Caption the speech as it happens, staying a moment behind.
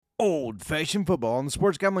Old Fashioned Football on the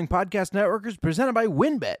Sports Gambling Podcast Network is presented by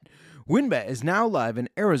WynnBET. WynnBET is now live in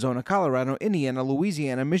Arizona, Colorado, Indiana,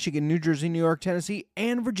 Louisiana, Michigan, New Jersey, New York, Tennessee,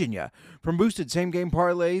 and Virginia. From boosted same-game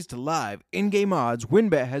parlays to live in-game odds,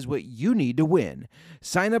 WynnBET has what you need to win.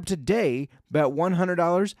 Sign up today, bet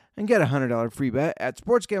 $100, and get a $100 free bet at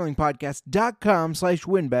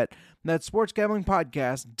sportsgamblingpodcast.com/WynnBET. That's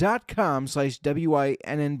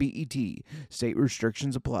sportsgamblingpodcast.com/WYNNBET. State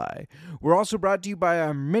restrictions apply. We're also brought to you by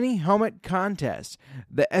our mini helmet contest.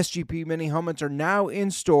 The SGP mini helmets are now in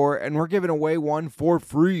store, and we're giving away one for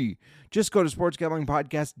free. Just go to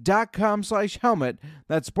sportsgamblingpodcast.com/helmet.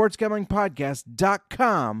 That's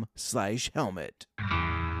sportsgamblingpodcast.com/helmet.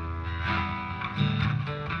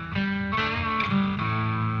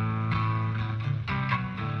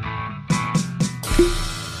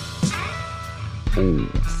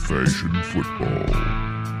 Old-fashioned football.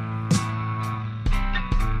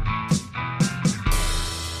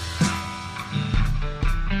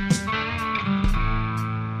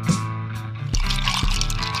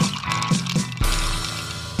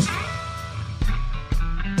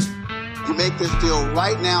 You make this deal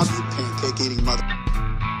right now, you pancake-eating mother.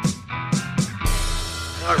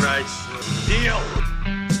 All right, deal.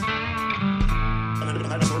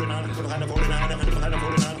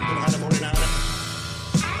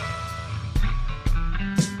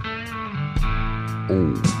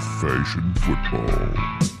 Old-fashioned football.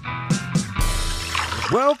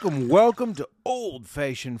 Welcome to Old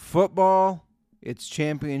Fashioned Football. It's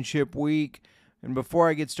championship week. And before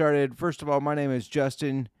I get started, first of all, my name is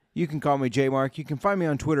Justin. You can call me J-Mark. You can find me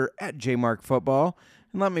on Twitter at JMarkFootball.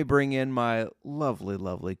 And let me bring in my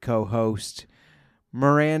lovely co-host,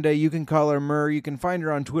 Miranda. You can call her Mur. You can find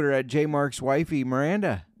her on Twitter at JMarksWifey.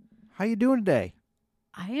 Miranda, how you doing today?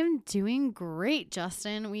 I am doing great,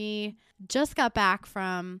 Justin. We just got back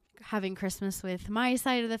from having Christmas with my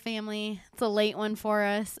side of the family. It's a late one for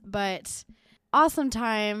us, but awesome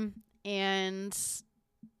time. And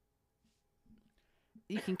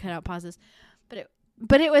you can cut out pauses.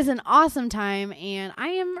 But it was an awesome time, and I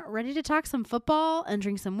am ready to talk some football and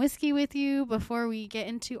drink some whiskey with you before we get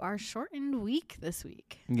into our shortened week this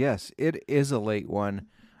week. Yes, it is a late one.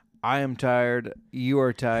 I am tired. You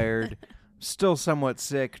are tired. Still somewhat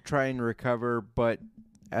sick, trying to recover, but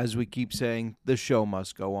as we keep saying, the show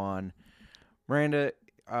must go on. Miranda,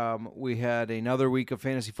 we had another week of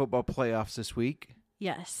fantasy football playoffs this week.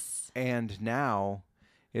 Yes. And now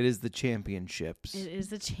it is the championships. It is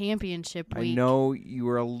the championship week. I know you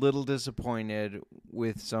were a little disappointed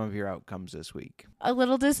with some of your outcomes this week. A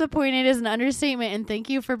little disappointed is an understatement, and thank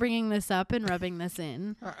you for bringing this up and rubbing this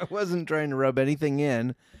in. I wasn't trying to rub anything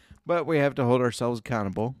in, but we have to hold ourselves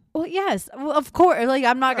accountable. Well, yes. Well, of course. Like,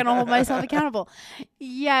 I'm not going to hold myself accountable.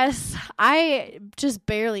 Yes. I just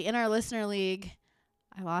barely, in our listener league,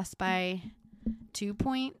 I lost by 2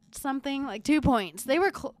 point something, like 2 points. They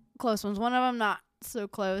were close ones. One of them not so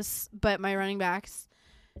close, but my running backs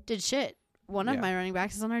did shit. One of my running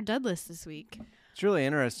backs is on our dead list this week. It's really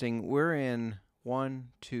interesting. We're in 5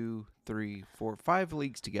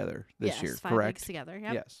 leagues together this year, 5 correct? Leagues together,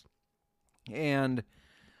 yep. Yes. And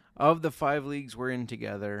of the 5 leagues we're in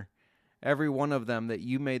together, every one of them that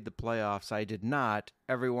you made the playoffs, I did not.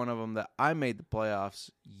 Every one of them that I made the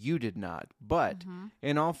playoffs, you did not. But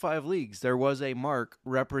in all 5 leagues, there was a Mark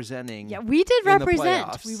representing. Yeah, we did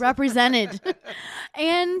represent. We playoffs. represented.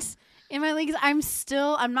 And in my leagues, I'm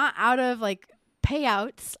not out of like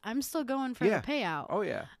payouts. I'm still going for the payout. Oh,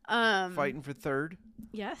 yeah. Fighting for third.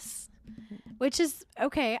 Yes. Which is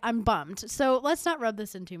okay. I'm bummed. So let's not rub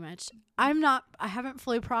this in too much. I haven't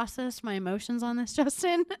fully processed my emotions on this,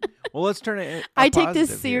 Justin. Well, let's turn it. I take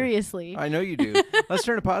this seriously. Here. I know you do. Let's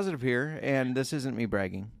turn it positive here. And this isn't me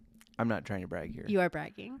bragging. I'm not trying to brag here. You are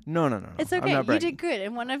bragging. No. It's okay. I'm not bragging. You did good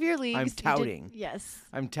in one of your leagues. I'm touting. Yes.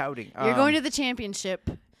 I'm touting. You're going to the championship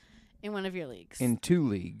in one of your leagues. In 2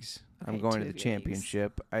 leagues. Okay, I'm going to 2 the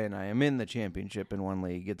championship, and I am in the championship in one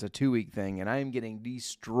league. It's a 2-week thing, and I am getting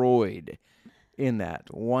destroyed in that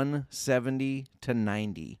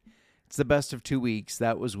 170-90. It's the best of 2 weeks.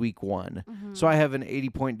 That was week 1. Mm-hmm. So I have an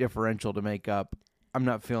 80-point differential to make up. I'm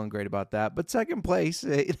not feeling great about that, but second place,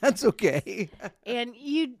 that's okay. And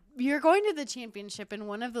you're going to the championship in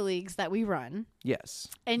one of the leagues that we run. Yes.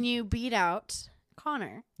 And you beat out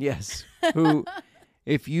Connor. Yes. Who,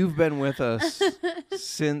 if you've been with us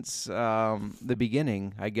since the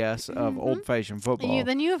beginning, I guess, of old-fashioned football.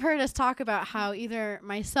 Then you have heard us talk about how either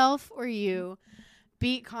myself or you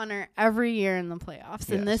beat Connor every year in the playoffs. Yes.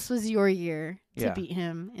 And this was your year to beat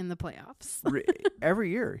him in the playoffs. Every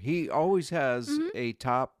year. He always has a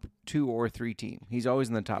top 2 or 3 team. He's always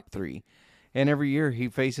in the top 3. And every year he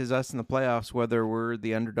faces us in the playoffs, whether we're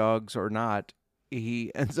the underdogs or not.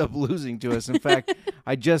 He ends up losing to us. In fact,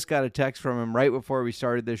 I just got a text from him right before we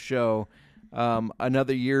started this show.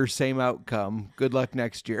 Another year, same outcome. Good luck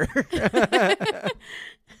next year.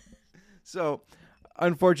 So,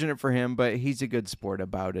 unfortunate for him, but he's a good sport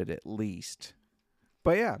about it at least.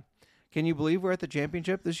 But yeah, can you believe we're at the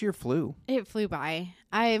championship? This year flew. It flew by.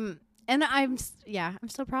 I'm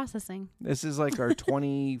still processing. This is like our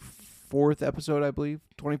 24th episode, I believe,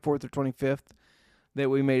 24th or 25th that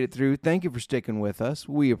we made it through. Thank you for sticking with us.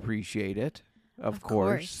 We appreciate it, of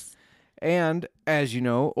course. And as you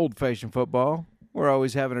know, old-fashioned football, we're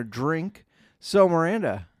always having a drink. So,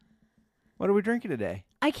 Miranda, what are we drinking today?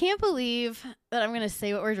 I can't believe that I'm going to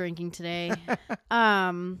say what we're drinking today.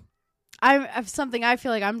 I have something I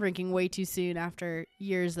feel like I'm drinking way too soon after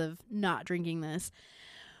years of not drinking this.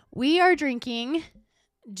 We are drinking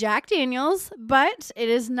Jack Daniels, but it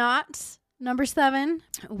is not number 7.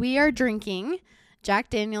 We are drinking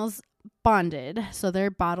Jack Daniels Bonded, so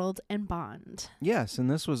they're bottled and bond. Yes,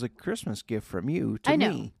 and this was a Christmas gift from you to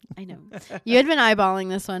me. I know. You had been eyeballing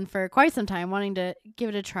this one for quite some time, wanting to give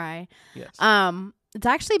it a try. Yes. It's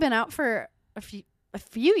actually been out for a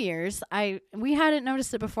few years. We hadn't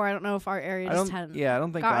noticed it before. I don't know if our area just hadn't. Yeah, I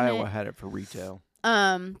don't think Iowa had it for retail.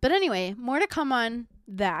 But anyway, more to come on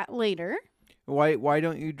that later. Why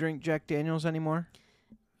don't you drink Jack Daniels anymore?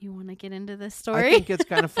 You want to get into this story? I think it's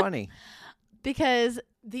kind of funny. Because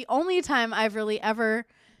the only time I've really ever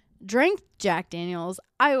drank Jack Daniels,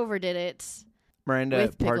 I overdid it. Miranda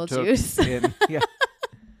with pickle partook juice. in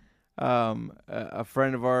a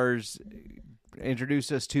friend of ours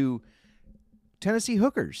introduced us to Tennessee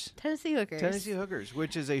Hookers. Tennessee Hookers,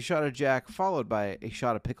 which is a shot of Jack followed by a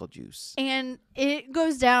shot of pickle juice. And it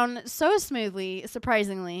goes down so smoothly,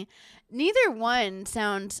 surprisingly. Neither one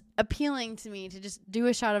sounds appealing to me, to just do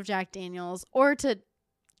a shot of Jack Daniels or to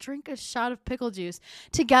drink a shot of pickle juice.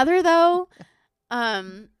 Together, though,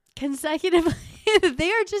 consecutively,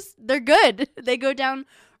 they're good. They go down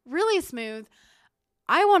really smooth.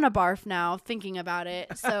 I want to barf now thinking about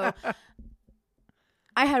it. So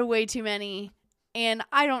I had way too many. And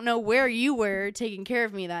I don't know where you were taking care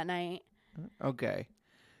of me that night. Okay.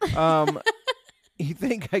 You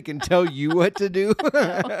think I can tell you what to do?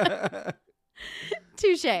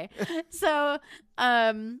 Touche. So,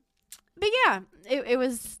 but yeah, it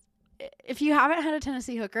was, if you haven't had a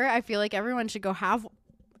Tennessee Hooker, I feel like everyone should go have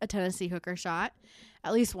a Tennessee Hooker shot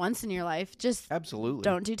at least once in your life. Just absolutely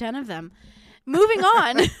don't do 10 of them. Moving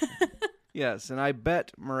on. Yes, and I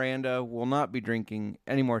bet Miranda will not be drinking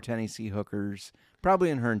any more Tennessee Hookers probably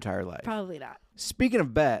in her entire life. Probably not. Speaking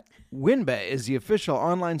of bet, WynnBET is the official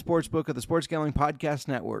online sports book of the Sports Gambling Podcast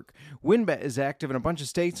Network. WynnBET is active in a bunch of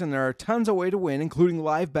states, and there are tons of ways to win, including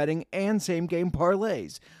live betting and same-game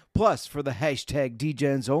parlays. Plus, for the hashtag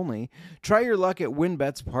DGens only, try your luck at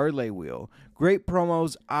WynnBET's Parlay Wheel. Great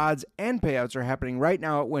promos, odds, and payouts are happening right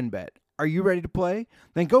now at WynnBET. Are you ready to play?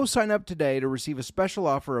 Then go sign up today to receive a special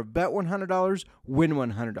offer of bet $100, win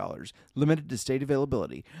 $100. Limited to state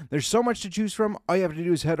availability. There's so much to choose from. All you have to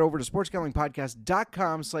do is head over to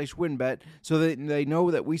sportsgamblingpodcast.com/WynnBET so that they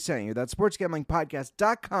know that we sent you. That's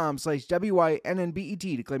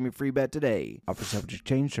sportsgamblingpodcast.com/WYNNBET to claim your free bet today. Offer subject to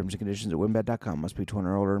change. Terms and conditions at WynnBET.com. Must be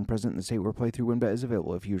 21 or older and present in the state where playthrough WynnBET is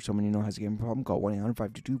available. If you or someone you know has a gambling problem, call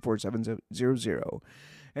 1-800-522-4700.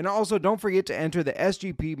 And also, don't forget to enter the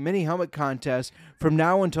SGP Mini Helmet Contest from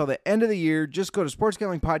now until the end of the year. Just go to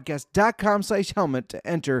sportsgamblingpodcast.com/helmet to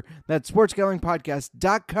enter. That's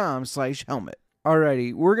sportsgamblingpodcast.com/helmet.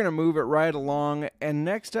 Alrighty, we're going to move it right along. And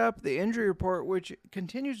next up, the injury report, which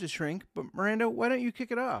continues to shrink. But Miranda, why don't you kick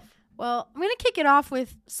it off? Well, I'm going to kick it off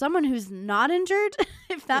with someone who's not injured,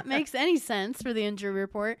 if that makes any sense for the injury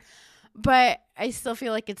report. But I still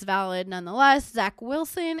feel like it's valid nonetheless. Zach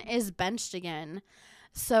Wilson is benched again.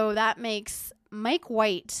 So that makes Mike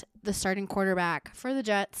White the starting quarterback for the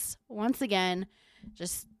Jets. Once again,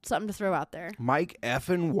 just something to throw out there. Mike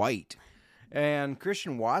effing White. And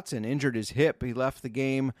Christian Watson injured his hip. He left the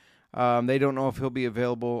game. They don't know if he'll be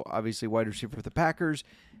available. Obviously, wide receiver for the Packers.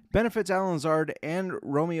 Benefits Alan Lazard and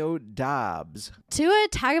Romeo Dobbs. Tua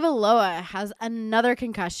Tagovailoa has another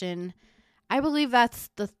concussion. I believe that's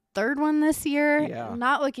the third one this year. Yeah.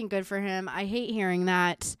 Not looking good for him. I hate hearing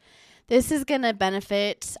that. This is going to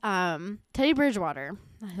benefit Teddy Bridgewater.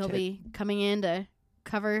 He'll be coming in to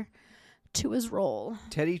cover Tua's role.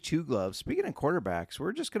 Teddy Two Gloves. Speaking of quarterbacks,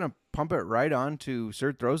 we're just going to pump it right on to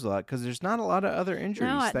Sir Throws a Lot because there's not a lot of other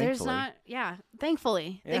injuries, thankfully. There's not. Yeah,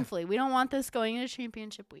 thankfully. Yeah. Thankfully. We don't want this going into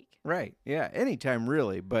championship week. Right. Yeah, anytime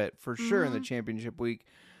really, but for sure in the championship week.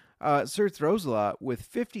 Sir Throws-a-Lot with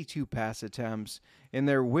 52 pass attempts in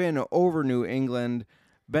their win over New England.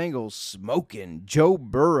 Bengals smoking. Joe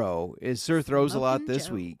Burrow is Sir Throws-a-Lot this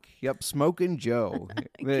week. Yep, smoking Joe.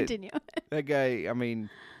 Continue. That guy, I mean,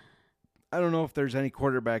 I don't know if there's any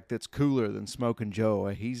quarterback that's cooler than Smoking Joe.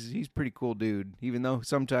 He's pretty cool dude, even though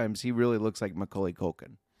sometimes he really looks like Macaulay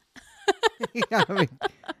Culkin. Yeah, I mean,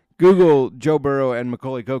 Google Joe Burrow and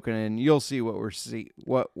Macaulay Culkin, and you'll see what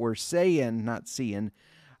we're saying, not seeing.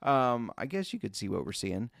 I guess you could see what we're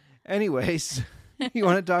seeing. Anyways, you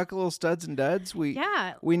want to talk a little studs and duds? We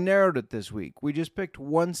narrowed it this week. We just picked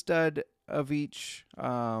one stud of each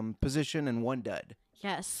position and one dud.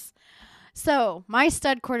 Yes. So my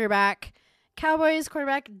stud quarterback, Cowboys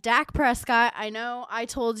quarterback, Dak Prescott. I know I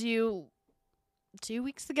told you 2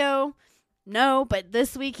 weeks ago, no, but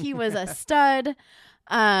this week he was a stud.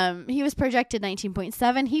 He was projected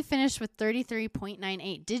 19.7. He finished with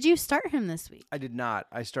 33.98. Did you start him this week? I did not.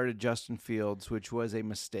 I started Justin Fields, which was a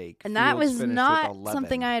mistake. And that was not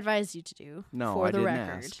something I advised you to do. No, for I the didn't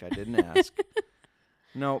record. ask. I didn't ask.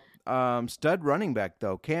 No. Stud running back,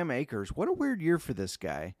 though, Cam Akers. What a weird year for this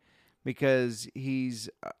guy. Because he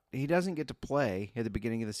doesn't get to play at the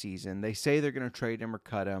beginning of the season. They say they're going to trade him or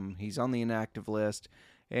cut him. He's on the inactive list.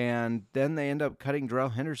 And then they end up cutting Darrell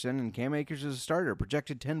Henderson, and Cam Akers is a starter.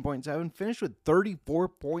 Projected 10.7, finished with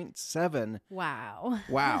 34.7. Wow.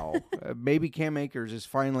 Wow. Maybe Cam Akers is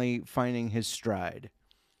finally finding his stride.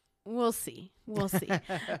 We'll see.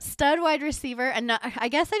 Stud wide receiver. And I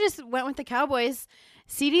guess I just went with the Cowboys.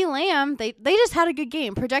 CeeDee Lamb, they just had a good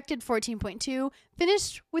game. Projected 14.2,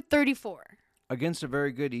 finished with 34. Against a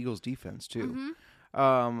very good Eagles defense, too. Mm-hmm.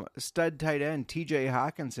 Stud tight end TJ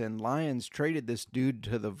Hawkinson. Lions traded this dude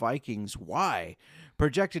to the Vikings. Why?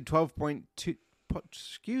 Projected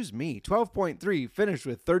 12.3, finished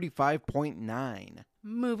with 35.9.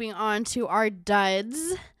 Moving on to our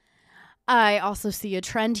duds. I also see a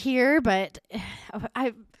trend here, but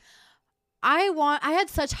I had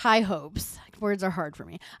such high hopes. Words are hard for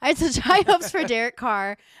me. I had such high hopes for Derek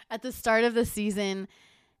Carr at the start of the season,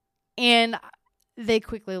 and they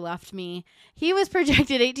quickly left me. He was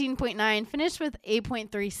projected 18.9, finished with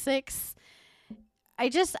 8.36. I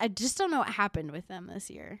just don't know what happened with them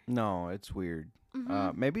this year. No, it's weird.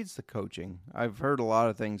 Mm-hmm. Maybe it's the coaching. I've heard a lot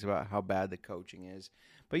of things about how bad the coaching is,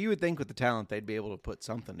 but you would think with the talent they'd be able to put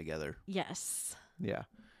something together. Yes. Yeah.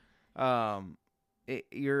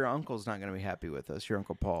 Your uncle's not going to be happy with us, your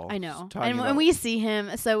Uncle Paul. I know. And when we see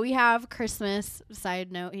him, so we have Christmas,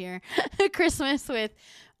 side note here, Christmas with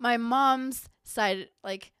my mom's side,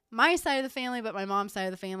 like my side of the family, but my mom's side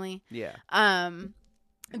of the family. Yeah.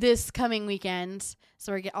 This coming weekend.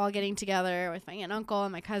 So we're all getting together with my aunt and uncle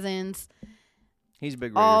and my cousins. He's a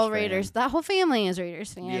big Raiders all fan. Raiders. That whole family is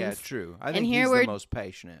Raiders fans. Yeah, true. I think he's the most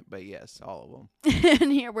passionate, but yes, all of them.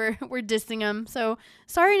 And here we're dissing him. So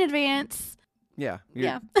sorry in advance. Yeah.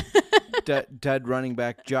 Yeah. Dud running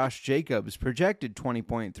back Josh Jacobs, projected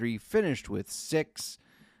 20.3, finished with 6.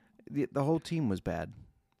 The whole team was bad.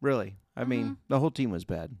 Really. I mean, the whole team was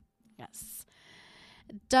bad. Yes.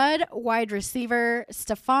 Dud wide receiver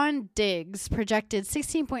Stephon Diggs, projected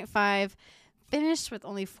 16.5, finished with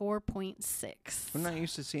only 4.6. I'm not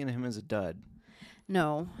used to seeing him as a dud.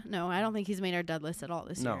 No, I don't think he's made our dud list at all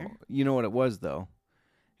this year. No. You know what it was, though?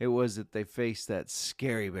 It was that they faced that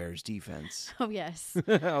scary Bears defense. Oh, yes.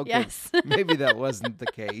 Okay. Yes. Maybe that wasn't the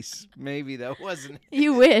case. Maybe that wasn't.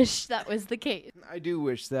 You wish that was the case. I do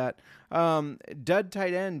wish that. Dud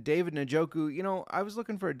tight end, David Njoku. You know, I was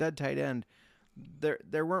looking for a dud tight end.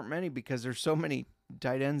 There weren't many because there's so many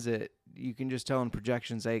tight ends that you can just tell in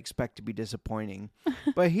projections they expect to be disappointing.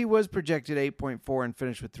 But he was projected 8.4 and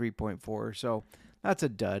finished with 3.4. So that's a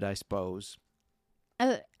dud, I suppose.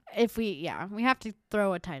 We have to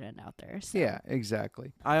throw a tight end out there. So. Yeah,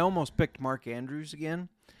 exactly. I almost picked Mark Andrews again,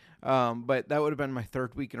 but that would have been my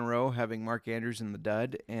third week in a row having Mark Andrews in the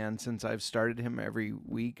dud, and since I've started him every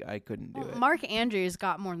week, I couldn't do it. Mark Andrews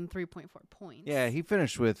got more than 3.4 points. Yeah, he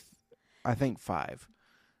finished with, I think, 5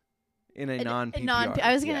 in a non-PPR.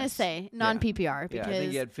 I was going to say non-PPR because I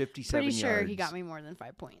think he had 57 pretty yards. sure he got me more than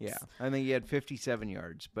 5 points. Yeah, I think he had 57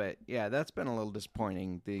 yards, but yeah, that's been a little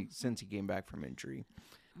disappointing since he came back from injury.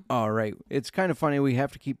 All right. It's kind of funny. We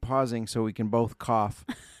have to keep pausing so we can both cough.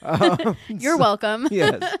 You're welcome.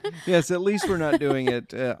 Yes. At least we're not doing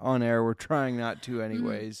it on air. We're trying not to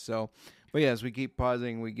anyways. So, but yes, we keep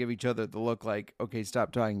pausing. We give each other the look like, okay,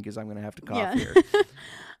 stop talking because I'm going to have to cough here.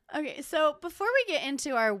 Okay. So before we get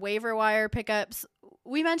into our waiver wire pickups,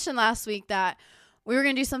 we mentioned last week that we were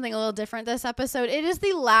going to do something a little different this episode. It is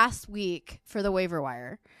the last week for the waiver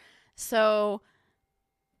wire. So...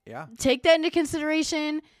 yeah. Take that into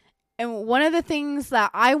consideration. And one of the things that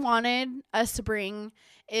I wanted us to bring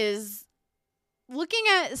is looking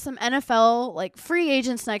at some NFL like free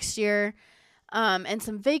agents next year, and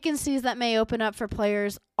some vacancies that may open up for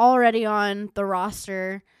players already on the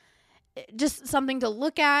roster. Just something to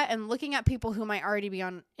look at, and looking at people who might already be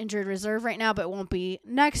on injured reserve right now but won't be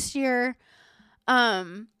next year.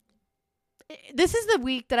 This is the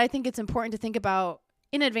week that I think it's important to think about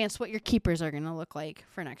in advance what your keepers are going to look like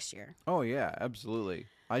for next year. Oh, yeah, absolutely.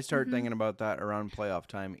 I start thinking about that around playoff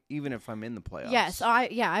time, even if I'm in the playoffs. Yes,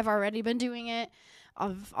 I've already been doing it.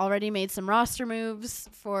 I've already made some roster moves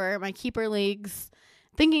for my keeper leagues,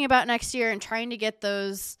 thinking about next year and trying to get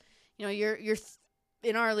those, your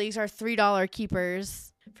in our leagues are $3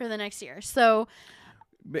 keepers for the next year. So,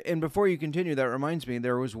 and before you continue, that reminds me,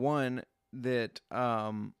 there was one that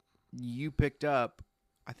you picked up,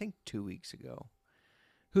 I think 2 weeks ago,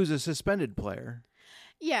 who's a suspended player.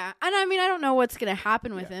 Yeah, and I mean, I don't know what's going to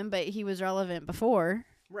happen with him, but he was relevant before.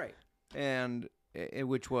 Right. And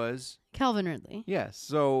which was? Calvin Ridley. Yes.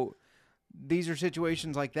 So these are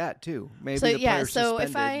situations like that too. Maybe so, the player's so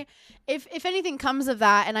suspended. if anything comes of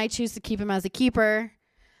that and I choose to keep him as a keeper,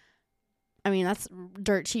 I mean, that's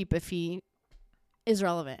dirt cheap if he is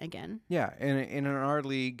relevant again. Yeah, and in our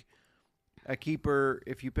league, a keeper,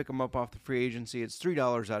 if you pick him up off the free agency, it's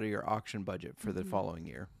 $3 out of your auction budget for the following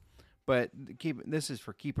year. But this is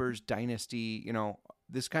for keepers, dynasty,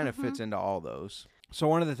 this kind of fits into all those. So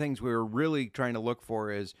one of the things we were really trying to look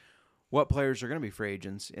for is what players are going to be free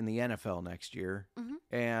agents in the NFL next year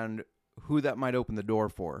and who that might open the door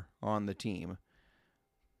for on the team.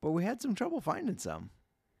 But we had some trouble finding some.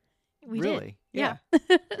 We really? did. Yeah.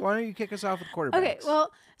 Why don't you kick us off with quarterbacks? Okay,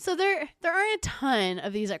 well, so there aren't a ton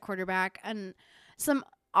of these at quarterback, and some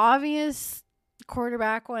obvious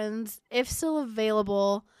quarterback ones, if still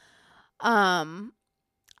available.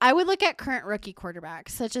 I would look at current rookie quarterbacks,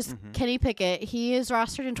 such as Kenny Pickett. He is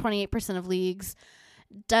rostered in 28% of leagues.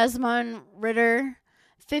 Desmond Ridder,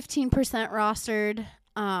 15% rostered.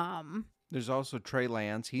 There's also Trey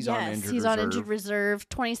Lance. He's yes, on injured reserve. He's on injured reserve,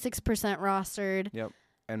 26% rostered. Yep.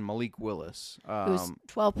 And Malik Willis. Who's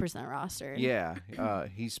 12% rostered. Yeah.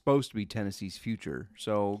 He's supposed to be Tennessee's future.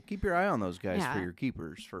 So keep your eye on those guys for your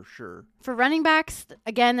keepers, for sure. For running backs,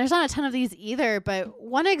 again, there's not a ton of these either, but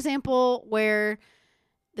one example where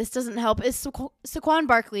this doesn't help is Saquon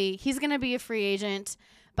Barkley. He's going to be a free agent,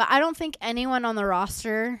 but I don't think anyone on the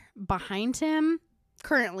roster behind him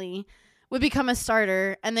currently would become a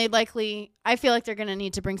starter, and I feel like they're going to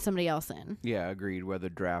need to bring somebody else in. Yeah, agreed, whether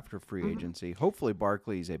draft or free agency. Hopefully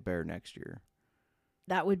Barkley's a Bear next year.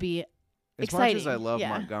 That would be As exciting. much as I love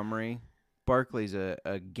Montgomery, Barkley's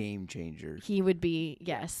a game changer. He would be,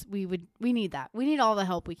 yes. We need that. We need all the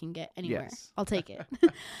help we can get anywhere. Yes. I'll take it.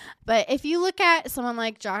 But if you look at someone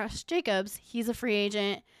like Josh Jacobs, he's a free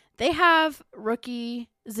agent. They have rookie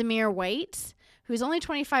Zamir White, who's only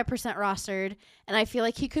 25% rostered, and I feel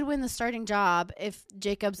like he could win the starting job if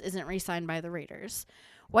Jacobs isn't re-signed by the Raiders.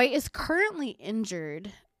 White is currently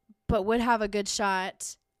injured, but would have a good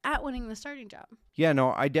shot at winning the starting job. Yeah,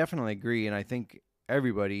 no, I definitely agree, and I think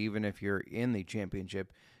everybody, even if you're in the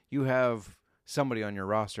championship, you have somebody on your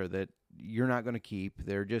roster that you're not going to keep.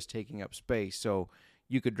 They're just taking up space, so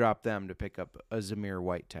you could drop them to pick up a Zamir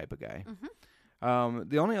White type of guy.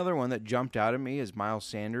 The only other one that jumped out at me is Miles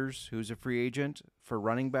Sanders, who's a free agent for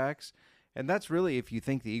running backs. And that's really if you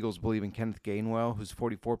think the Eagles believe in Kenneth Gainwell, who's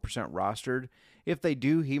 44% rostered. If they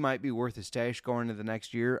do, he might be worth a stash going into the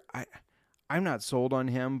next year. I'm not sold on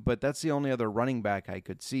him, but that's the only other running back I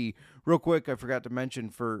could see. Real quick, I forgot to mention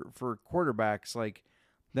for quarterbacks, like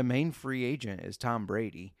the main free agent is Tom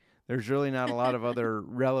Brady. There's really not a lot of other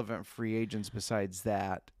relevant free agents besides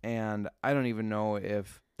that. And I don't even know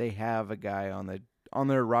if they have a guy on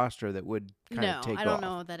their roster that would kind of take off. No, I don't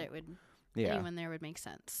know that it would. Anyone there would make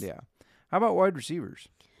sense. Yeah. How about wide receivers?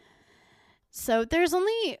 So there's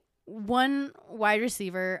only one wide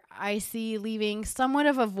receiver I see leaving somewhat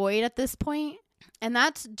of a void at this point, and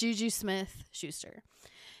that's Juju Smith-Schuster.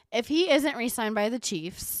 If he isn't re-signed by the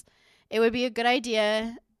Chiefs, it would be a good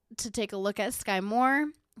idea to take a look at Sky Moore.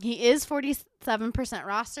 He is 47%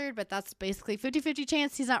 rostered, but that's basically 50-50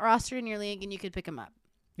 chance he's not rostered in your league, and you could pick him up.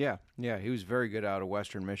 Yeah, he was very good out of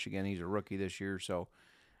Western Michigan. He's a rookie this year, so,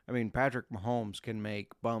 I mean, Patrick Mahomes can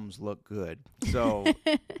make bums look good. So,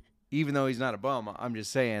 even though he's not a bum, I'm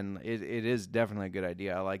just saying it is definitely a good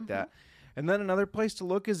idea. I like that. And then another place to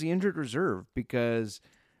look is the injured reserve, because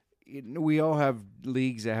we all have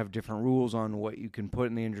leagues that have different rules on what you can put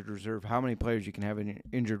in the injured reserve, how many players you can have in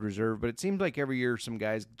injured reserve, but it seems like every year some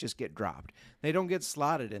guys just get dropped. They don't get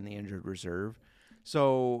slotted in the injured reserve.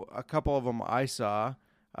 So, a couple of them I saw,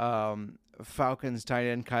 Falcons tight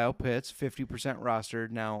end Kyle Pitts, 50%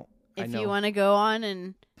 rostered. Now, if you want to go on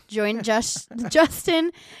and join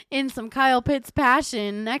Justin in some Kyle Pitts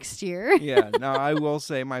passion next year. Yeah, now I will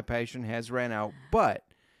say my passion has ran out, but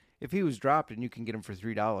if he was dropped and you can get him for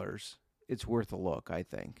 $3, it's worth a look, I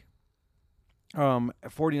think.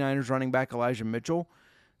 49ers running back Elijah Mitchell,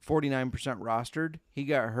 49% rostered. He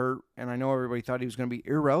got hurt, and I know everybody thought he was going to be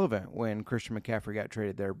irrelevant when Christian McCaffrey got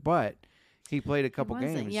traded there, but he played a couple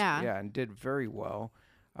games, and did very well.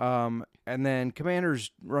 And then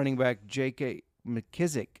Commanders running back J.D.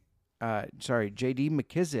 McKissick, 28%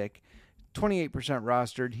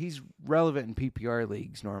 rostered. He's relevant in PPR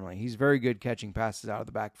leagues normally. He's very good catching passes out of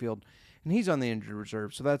the backfield, and he's on the injured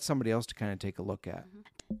reserve, so that's somebody else to kind of take a look at.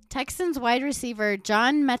 Texans wide receiver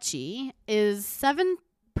John Mechie is 7%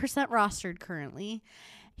 rostered currently.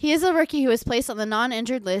 He is a rookie who was placed on the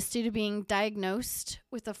non-injured list due to being diagnosed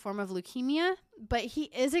with a form of leukemia, but he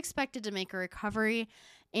is expected to make a recovery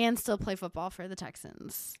and still play football for the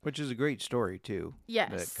Texans. Which is a great story, too.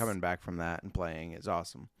 Yes. That coming back from that and playing is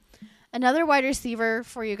awesome. Another wide receiver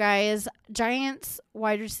for you guys, Giants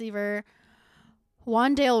wide receiver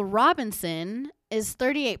Wan'Dale Robinson is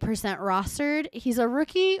 38% rostered. He's a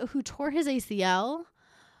rookie who tore his ACL,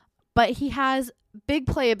 but he has big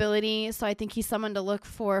playability, so I think he's someone to look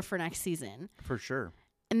for next season. For sure.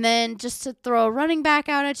 And then just to throw a running back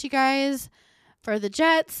out at you guys, for the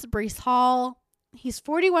Jets, Breece Hall, he's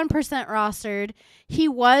 41% rostered. He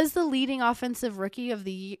was the leading offensive rookie of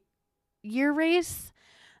the year race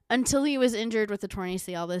until he was injured with the torn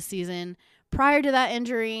ACL this season. Prior to that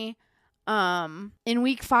injury, in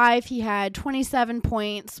week 5, he had 27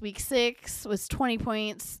 points. Week 6 was 20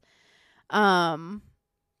 points.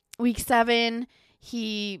 Week 7,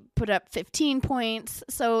 he put up 15 points.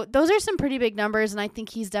 So those are some pretty big numbers, and I think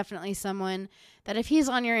he's definitely someone that if he's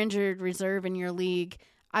on your injured reserve in your league,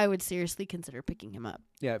 I would seriously consider picking him up.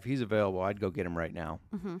 Yeah, if he's available, I'd go get him right now.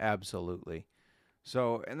 Mm-hmm. Absolutely.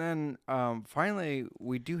 So, and then finally,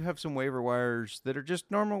 we do have some waiver wires that are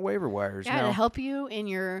just normal waiver wires. Yeah, now, to help you in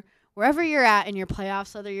your wherever you're at in your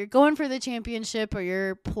playoffs, whether you're going for the championship or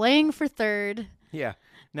you're playing for third. Yeah.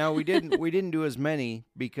 Now we didn't do as many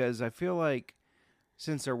because I feel like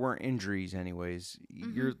since there weren't injuries anyways,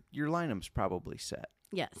 your lineup's probably set.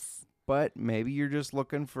 Yes. But maybe you're just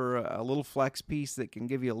looking for a little flex piece that can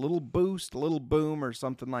give you a little boost, a little boom, or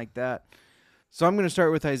something like that. So I'm going to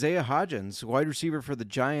start with Isaiah Hodgins, wide receiver for the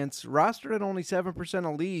Giants, rostered at only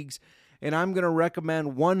 7% of leagues, and I'm going to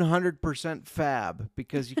recommend 100% FAAB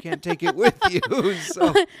because you can't take it with you.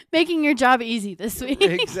 So making your job easy this week.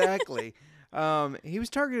 Exactly. He was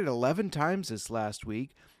targeted 11 times this last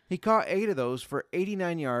week. He caught 8 of those for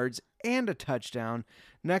 89 yards and a touchdown.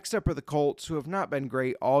 Next up are the Colts, who have not been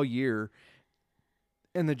great all year.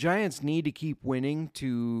 And the Giants need to keep winning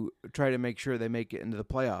to try to make sure they make it into the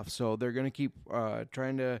playoffs. So they're going to keep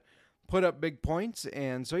trying to put up big points.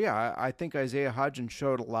 And so, yeah, I think Isaiah Hodgins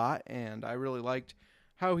showed a lot, and I really liked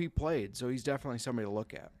how he played. So he's definitely somebody to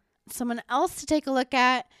look at. Someone else to take a look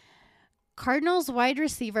at, Cardinals wide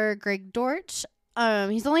receiver Greg Dortch.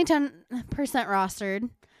 He's only 10% rostered.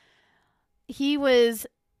 He was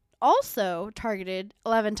also targeted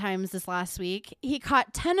 11 times this last week. He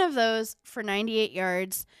caught 10 of those for 98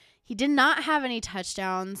 yards. He did not have any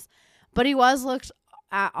touchdowns, but he was looked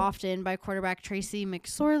at often by quarterback Tracy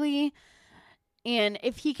McSorley. And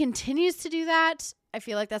if he continues to do that, I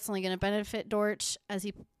feel like that's only going to benefit Dortch as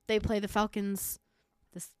they play the Falcons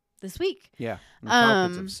this week. Yeah, the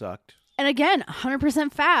Falcons have sucked. And again,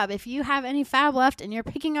 100% FAAB. If you have any FAAB left and you're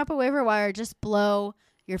picking up a waiver wire, just blow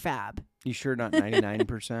your FAAB. You sure not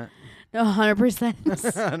 99%? No, 100%.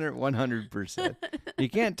 100%. You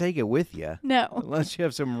can't take it with you. No. Unless you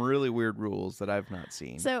have some really weird rules that I've not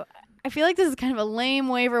seen. So I feel like this is kind of a lame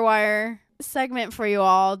waiver wire segment for you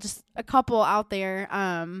all. Just a couple out there.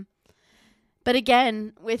 But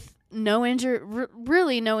again, with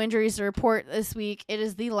really no injuries to report this week, it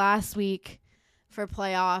is the last week for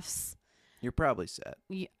playoffs. You're probably set.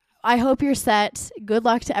 I hope you're set. Good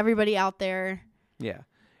luck to everybody out there. Yeah.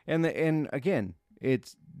 And again,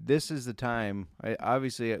 this is the time.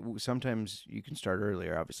 Obviously, sometimes you can start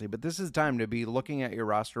earlier, obviously, but this is the time to be looking at your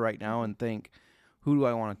roster right now and think, who do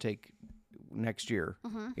I want to take next year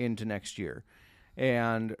into next year,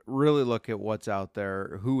 and really look at what's out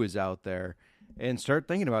there, who is out there, and start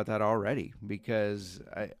thinking about that already. Because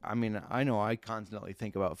I mean, I know I constantly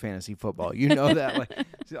think about fantasy football. You know that.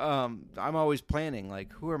 I'm always planning,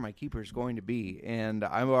 like, who are my keepers going to be, and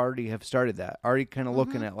I already have started that. Already kind of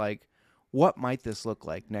looking at, like, what might this look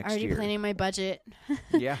like next year? Already planning my budget.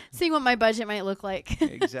 Yeah. Seeing what my budget might look like.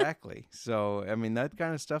 Exactly. So, I mean, that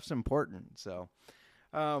kind of stuff's important. So,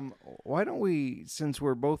 Why don't we, since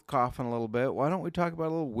we're both coughing a little bit, why don't we talk about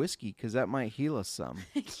a little whiskey? Because that might heal us some.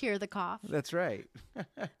 Cure the cough. That's right.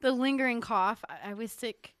 The lingering cough. I was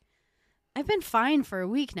sick. I've been fine for a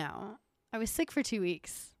week now. I was sick for 2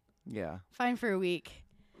 weeks. Yeah. Fine for a week.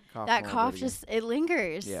 Coughing That a little cough bit again. just, it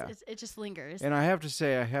lingers. Yeah. It just lingers. And I have to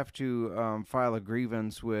say, I have to file a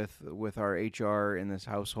grievance with our HR in this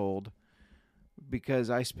household because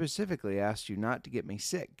I specifically asked you not to get me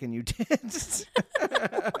sick, and you did.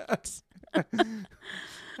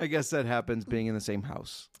 I guess that happens being in the same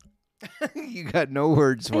house. You got no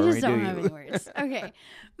words for I me, just don't do have you? any words. Okay.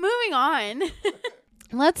 Moving on.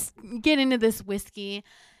 Let's get into this whiskey.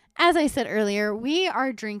 As I said earlier, we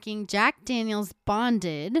are drinking Jack Daniel's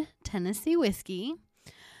Bonded Tennessee whiskey.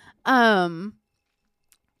 I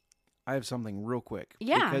have something real quick.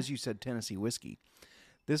 Yeah. Because you said Tennessee whiskey.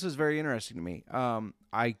 This was very interesting to me.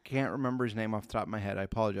 I can't remember his name off the top of my head. I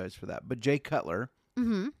apologize for that. But Jay Cutler.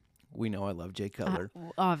 Mm-hmm. We know I love Jay Cutler.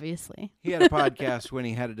 Obviously. He had a podcast when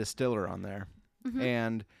he had a distiller on there. Mm-hmm.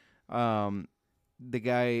 And the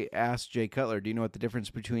guy asked Jay Cutler, do you know what the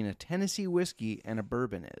difference between a Tennessee whiskey and a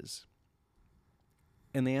bourbon is?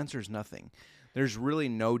 And the answer is nothing. There's really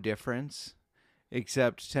no difference,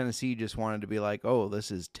 except Tennessee just wanted to be like, oh,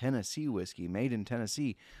 this is Tennessee whiskey made in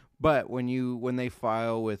Tennessee. But when they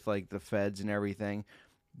file with like the feds and everything,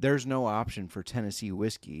 there's no option for Tennessee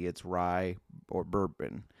whiskey. It's rye or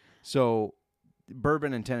bourbon. So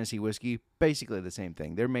bourbon and Tennessee whiskey, basically the same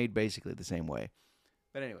thing. They're made basically the same way.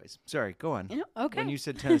 But anyways, sorry, go on. Okay. When you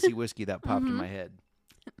said Tennessee whiskey, that popped in my head.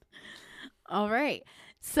 All right.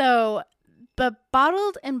 So the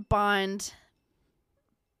bottled and bond.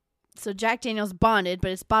 So Jack Daniel's Bonded,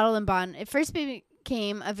 but it's bottled and bond. It first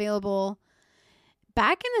became available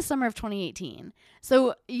back in the summer of 2018.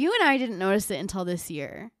 So you and I didn't notice it until this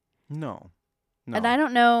year. No. And I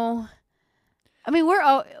don't know. I mean,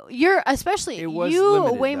 you're especially It was you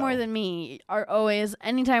limited, way though. more than me are always,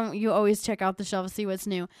 anytime you always check out the shelf, see what's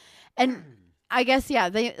new. And I guess,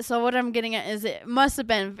 yeah, so what I'm getting at is it must have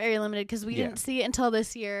been very limited because we didn't see it until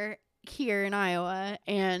this year here in Iowa.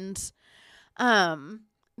 And,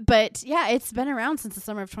 but yeah, it's been around since the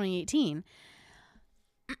summer of 2018.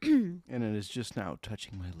 And it is just now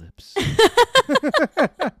touching my lips.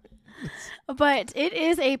 But it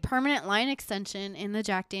is a permanent line extension in the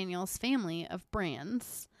Jack Daniel's family of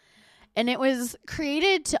brands. And it was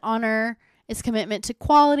created to honor its commitment to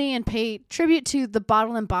quality and pay tribute to the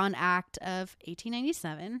Bottle and Bond Act of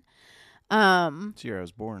 1897. It's the year I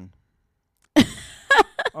was born.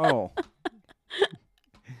 Oh.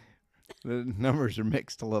 The numbers are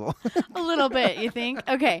mixed a little. A little bit, you think?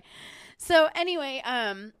 Okay. So anyway,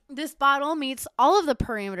 this bottle meets all of the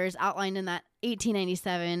parameters outlined in that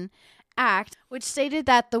 1897 act, which stated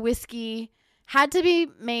that the whiskey had to be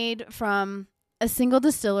made from a single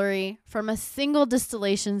distillery, from a single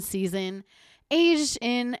distillation season, aged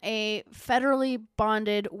in a federally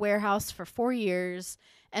bonded warehouse for 4 years,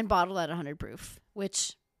 and bottled at 100 proof,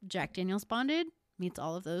 which Jack Daniel's Bonded meets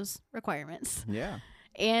all of those requirements. Yeah.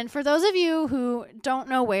 And for those of you who don't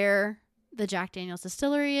know where the Jack Daniel's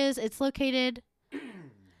distillery is, it's located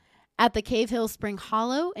at the Cave Hill Spring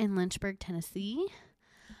Hollow in Lynchburg, Tennessee.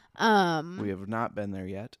 We have not been there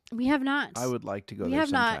yet. We have not. I would like to go we there have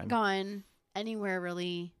sometime. not gone anywhere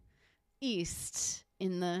really east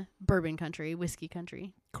in the bourbon country, whiskey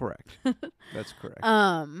country. Correct. That's correct.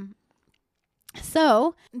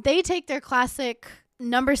 So they take their classic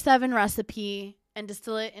number 7 recipe and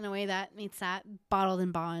distill it in a way that meets that bottled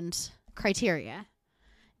and bond criteria.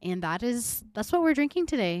 And that's what we're drinking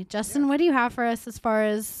today. Justin, what do you have for us as far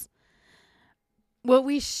as what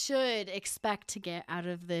we should expect to get out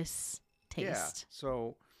of this taste? Yeah.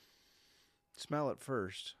 So smell it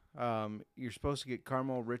first. You're supposed to get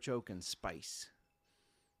caramel, rich oak, and spice.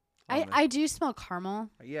 I do smell caramel.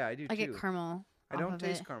 Yeah, I do I too. get caramel. I off don't of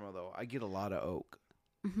taste it. caramel though. I get a lot of oak.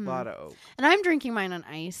 Mhm. A lot of oak. And I'm drinking mine on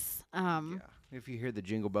ice. Yeah. If you hear the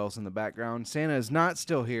jingle bells in the background, Santa is not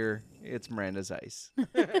still here. It's Miranda's ice.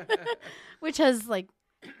 Which has like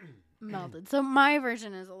melted. So my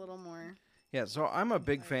version is a little more. Yeah, so I'm a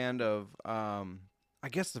big fan of. I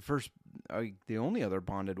guess the only other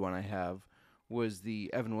bonded one I have was the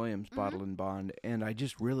Evan Williams Bottle and Bond, and I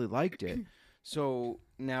just really liked it. So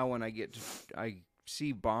now when I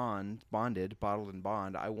see bonded, bottled and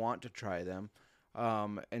bond, I want to try them.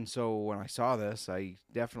 And so when I saw this, I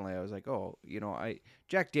was like, oh,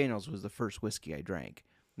 Jack Daniel's was the first whiskey I drank.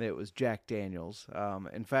 It was Jack Daniel's.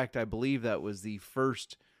 In fact, I believe that was the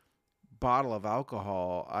first bottle of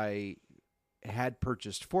alcohol I had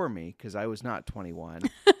purchased for me because I was not 21.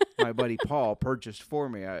 My buddy Paul purchased for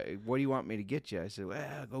me. What do you want me to get you? I said,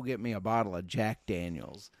 well, go get me a bottle of Jack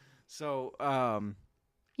Daniels. So,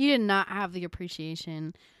 you did not have the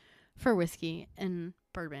appreciation for whiskey and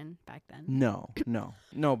bourbon back then. No.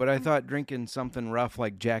 But I thought drinking something rough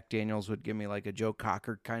like Jack Daniels would give me like a Joe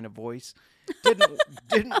Cocker kind of voice.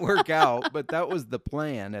 Didn't work out, but that was the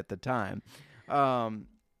plan at the time.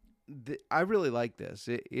 I really like this.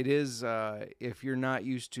 It is, if you're not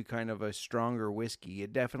used to kind of a stronger whiskey,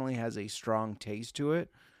 it definitely has a strong taste to it,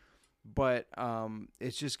 but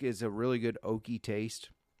it's a really good oaky taste.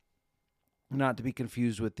 Not to be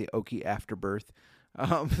confused with the oaky afterbirth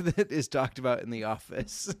that is talked about in The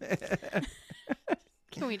Office.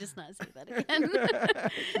 Can we just not say that again?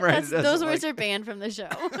 Right, those words are banned from the show.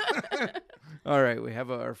 All right, we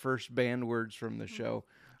have our first banned words from the show.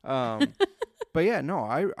 But yeah, no,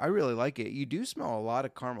 I really like it. You do smell a lot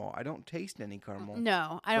of caramel. I don't taste any caramel.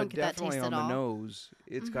 No, I don't get that taste at all. Definitely on the nose,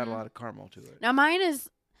 it's got a lot of caramel to it. Now mine is,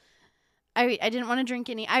 I didn't want to drink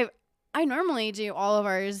any. I normally do all of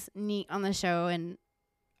ours neat on the show, and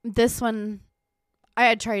this one, I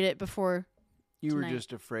had tried it before. You were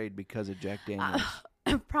just afraid because of Jack Daniels.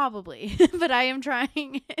 Probably, but I am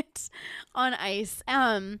trying it on ice.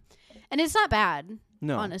 And it's not bad.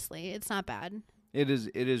 No, honestly, it's not bad. It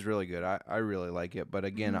is really good. I really like it. But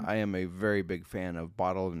again, I am a very big fan of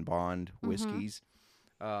bottled and bond whiskeys.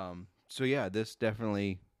 So yeah, this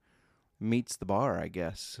definitely meets the bar, I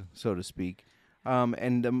guess, so to speak.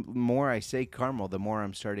 And the more I say caramel, the more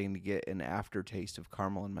I'm starting to get an aftertaste of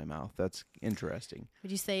caramel in my mouth. That's interesting.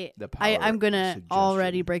 Would you say, I'm going to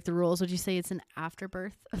already break the rules. Would you say it's an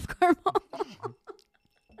afterbirth of caramel?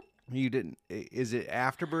 You didn't. Is it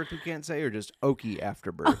afterbirth we can't say, or just oaky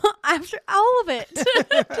afterbirth? After all of it.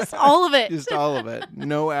 Just all of it. Just all of it.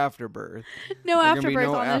 No afterbirth. No afterbirth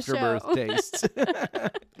no on afterbirth the show. tastes.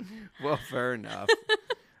 Well, fair enough.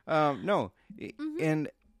 No. And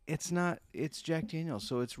it's Jack Daniels,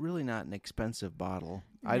 so it's really not an expensive bottle.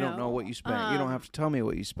 I don't know what you spent. You don't have to tell me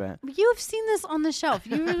what you spent. You have seen this on the shelf.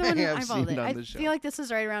 You were the one who eyeballed it. I feel like this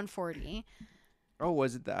was right around 40. Oh,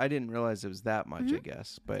 was it that? I didn't realize it was that much, I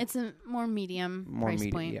guess. But it's a more medium price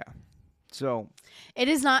point. Yeah. So it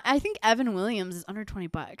is not. I think Evan Williams is under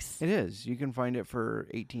 $20. It is. You can find it for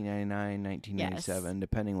 $18.99, $19.97,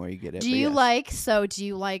 depending where you get it. Do you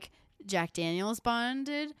like Jack Daniels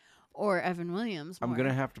bonded or Evan Williams more? I'm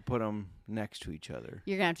gonna have to put them next to each other.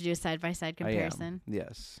 You're gonna have to do a side-by-side comparison. I am.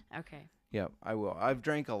 Yes. Okay. Yep, I will. I've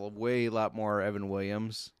drank a lot more Evan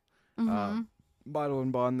Williams bottle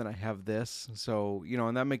and bond than I have this. So,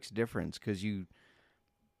 and that makes a difference because the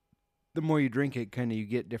more you drink it, kind of you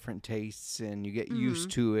get different tastes and you get used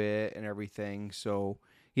to it and everything. So,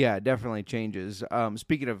 yeah, it definitely changes.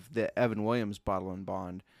 Speaking of the Evan Williams bottle and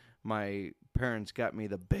bond, my parents got me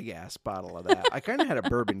the big-ass bottle of that. I kind of had a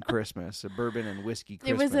bourbon Christmas, a bourbon and whiskey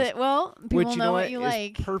Christmas. People know what you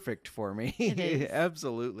like. Is perfect for me. It is.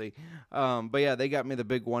 Absolutely. But yeah, they got me the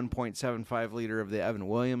big 1.75 liter of the Evan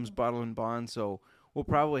Williams bottle and bond, so we'll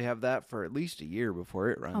probably have that for at least a year before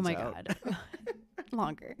it runs out. Oh my God.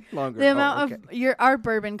 Longer. The amount of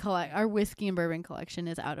our whiskey and bourbon collection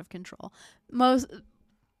is out of control.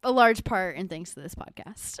 A large part, and thanks to this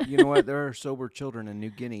podcast. You know what? There are sober children in New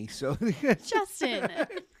Guinea, so Justin,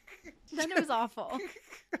 then it was awful.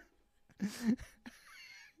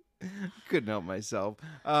 Couldn't help myself.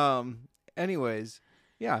 Anyways,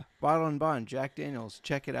 yeah, bottle and bond, Jack Daniels.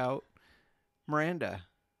 Check it out. Miranda,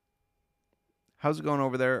 how's it going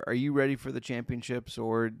over there? Are you ready for the championships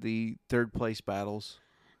or the third place battles?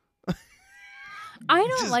 I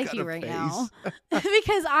don't like you right now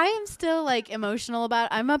because I am still emotional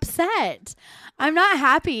about it. I'm upset. I'm not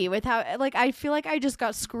happy with how I feel like I just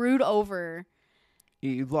got screwed over.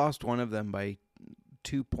 You've lost one of them by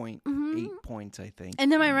 2.8 points, I think.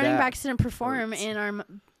 And then my running backs didn't perform in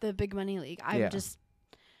the big money league.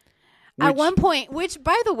 At one point, which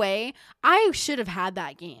by the way, I should have had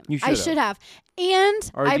that game. I should have.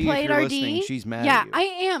 And RD, I played if you're RD. Listening, she's mad yeah, at you. I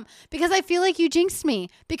am because I feel like you jinxed me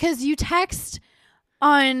because you text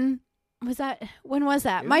on when was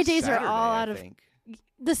that? My days Saturday, are all out of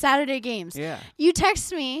the Saturday games. Yeah. You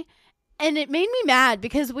text me and it made me mad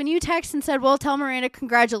because when you text and said, "Well, tell Miranda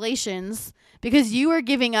congratulations because you were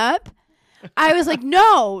giving up." I was like,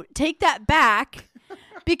 "No, take that back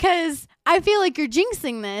because I feel like you're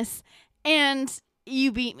jinxing this and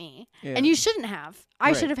you beat me." Yeah. And you shouldn't have.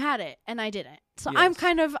 I should have had it and I didn't. So I'm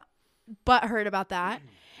kind of butthurt about that.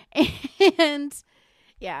 And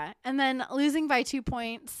yeah, and then losing by 2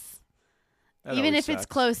 points, even if it's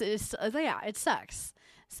close, it sucks.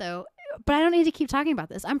 So, but I don't need to keep talking about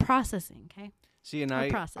this. I'm processing, okay? See, and We're I'm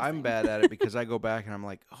processing. bad at it because I go back and I'm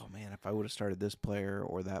like, oh man, if I would have started this player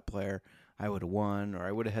or that player, I would have won, or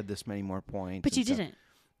I would have had this many more points. But and you stuff. didn't.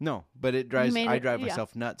 No, but I drive yeah.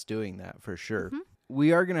 myself nuts doing that for sure. Mhm.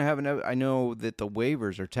 We are going to have I know that the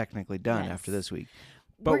waivers are technically done Yes. after this week.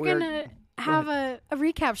 But We're going to have a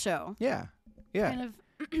recap show. Yeah. Yeah. Kind of.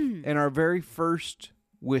 And our very first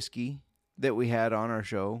whiskey that we had on our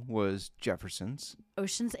show was Jefferson's.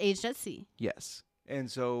 Oceans Aged at Sea. Yes. And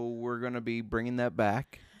so we're going to be bringing that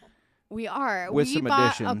back. We are. With we some bought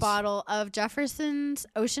a additions. bottle of Jefferson's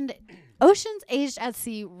Oceans Aged at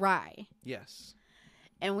Sea rye. Yes.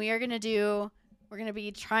 And we're going to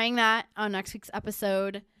be trying that on next week's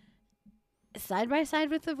episode side by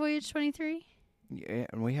side with the Voyage 23. Yeah,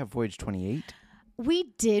 and we have Voyage 28. We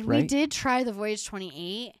did. Right? We did try the Voyage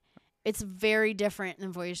 28. It's very different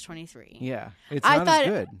than Voyage 23. Yeah. It's I not thought as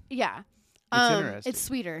good. Yeah. It's interesting. It's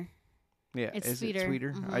sweeter. Yeah. it's Is sweeter. it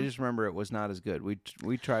sweeter? Mhm. I just remember it was not as good.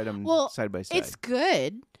 We tried them Well, side by side. It's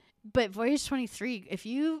good, but Voyage 23, if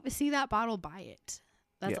you see that bottle, buy it.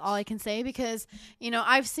 That's Yes. all I can say because,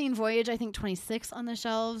 I've seen Voyage, I think 26 on the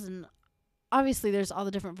shelves, and obviously there's all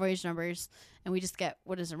the different Voyage numbers, and we just get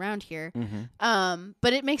what is around here. Mm-hmm.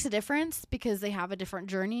 But it makes a difference because they have a different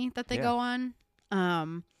journey that they Yeah. go on.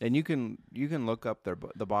 And you can look up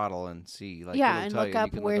the bottle and see it'll and tell look you. You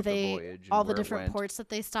up can where look up they, the voyage and all the where it different went. ports that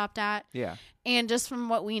they stopped at. Yeah. And just from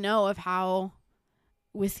what we know of how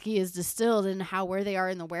whiskey is distilled and where they are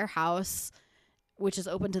in the warehouse, which is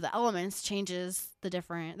open to the elements, changes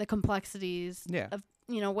the complexities Yeah. of,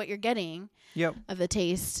 what you're getting Yep. of the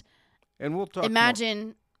taste. And we'll talk.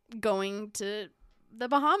 Imagine going to the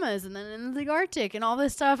Bahamas and then in the Arctic and all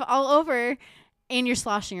this stuff all over, and you're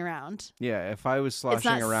sloshing around. Yeah, if I was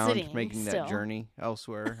sloshing not around sitting making still. that journey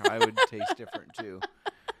elsewhere, I would taste different too.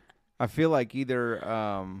 I feel like either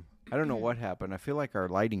I don't know what happened. I feel like our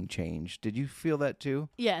lighting changed. Did you feel that too?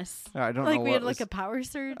 Yes. I don't know. Like we what had was, like a power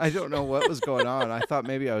surge. I don't know what was going on. I thought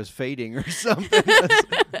maybe I was fading or something.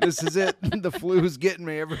 This is it. The flu's getting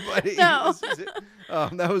me, everybody. No. This is it.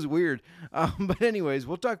 That was weird. But anyways,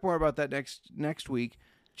 we'll talk more about that next week.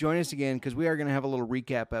 Join us again because we are going to have a little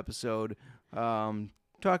recap episode.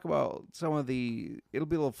 Talk about some of it'll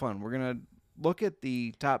be a little fun. We're going to look at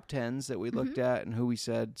the top 10s that we looked at and who we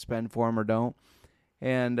said spend for them or don't.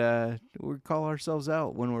 And we call ourselves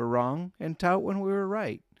out when we're wrong and tout when we were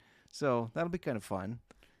right. So that'll be kind of fun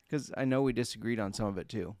because I know we disagreed on some of it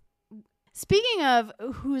too. Speaking of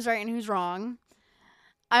who's right and who's wrong,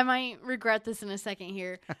 I might regret this in a second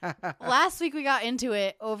here. Last week we got into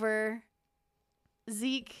it over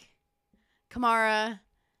Zeke, Kamara,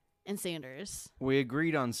 and Sanders. We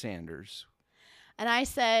agreed on Sanders. And I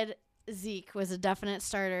said Zeke was a definite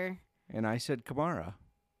starter. And I said Kamara.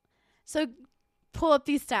 So pull up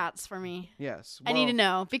these stats for me. Yes. I need to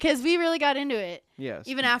know because we really got into it. Yes.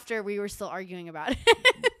 Even after we were still arguing about it.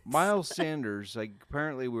 Miles Sanders,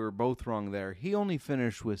 apparently we were both wrong there. He only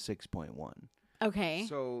finished with 6.1. Okay.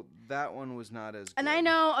 So that one was not as good. And I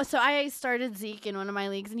know, so I started Zeke in one of my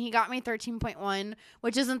leagues, and he got me 13.1,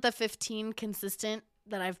 which isn't the 15 consistent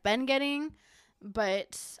that I've been getting,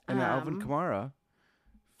 but... And Alvin Kamara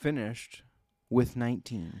finished with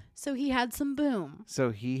 19. So he had some boom. It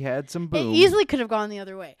It easily could have gone the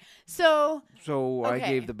other way. So I okay.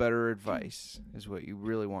 gave the better advice, is what you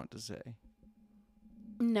really want to say.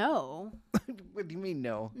 No. What do you mean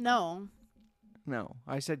no? No. No.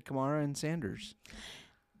 I said Kamara and Sanders.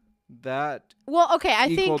 That Well, okay, I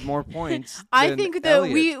equaled think... more points I than think that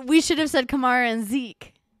Elliott. we should have said Kamara and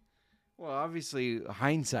Zeke. Well, obviously,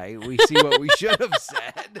 hindsight, we see what we should have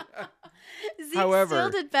said. Zeke However, still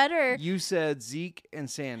did better. You said Zeke and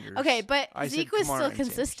Sanders. Okay, but I said Zeke was Kamara still and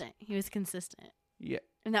Sanders. consistent. He was consistent. Yeah.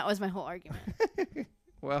 And that was my whole argument.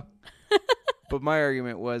 Well, but my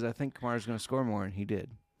argument was I think Kamara's going to score more, and he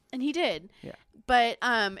did. And he did. Yeah. But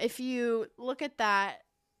if you look at that...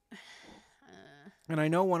 And I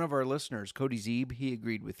know one of our listeners, Cody Zeeb, he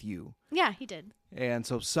agreed with you. yeah, he did. And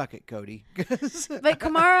so suck it, Cody. But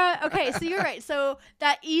Kamara, okay, so you're right. So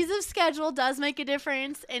that ease of schedule does make a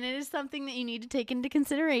difference, and it is something that you need to take into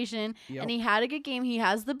consideration. Yep. And he had a good game. He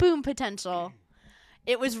has the boom potential.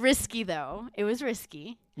 It was risky, though. It was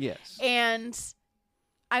risky. Yes. And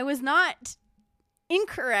I was not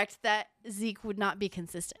incorrect that Zeke would not be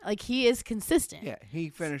consistent. Like, he is consistent. Yeah, he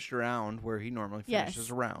finished around where he normally finishes Yes.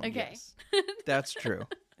 around. Okay. Yes. That's true.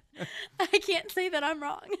 I can't say that I'm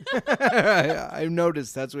wrong. I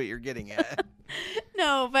noticed that's what you're getting at.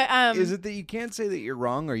 No, but Is it that you can't say that you're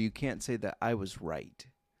wrong or you can't say that I was right?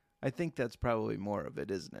 I think that's probably more of it,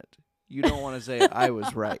 isn't it? You don't want to say I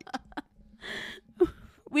was right.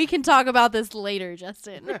 we can talk about this later,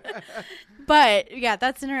 Justin. But yeah,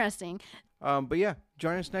 that's interesting. But yeah,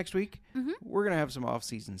 join us next week. Mm-hmm. We're going to have some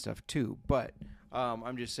off-season stuff too, but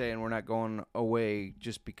I'm just saying we're not going away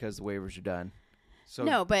just because the waivers are done. So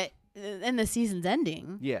No, but and the season's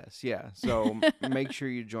ending. Yes, yeah. So make sure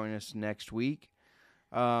you join us next week.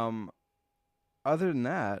 Other than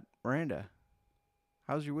that, Miranda,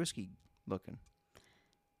 how's your whiskey looking?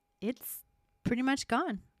 It's pretty much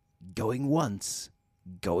gone. Going once,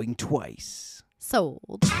 going twice.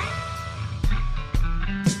 Sold.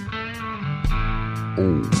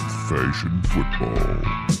 Old-fashioned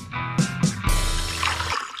football.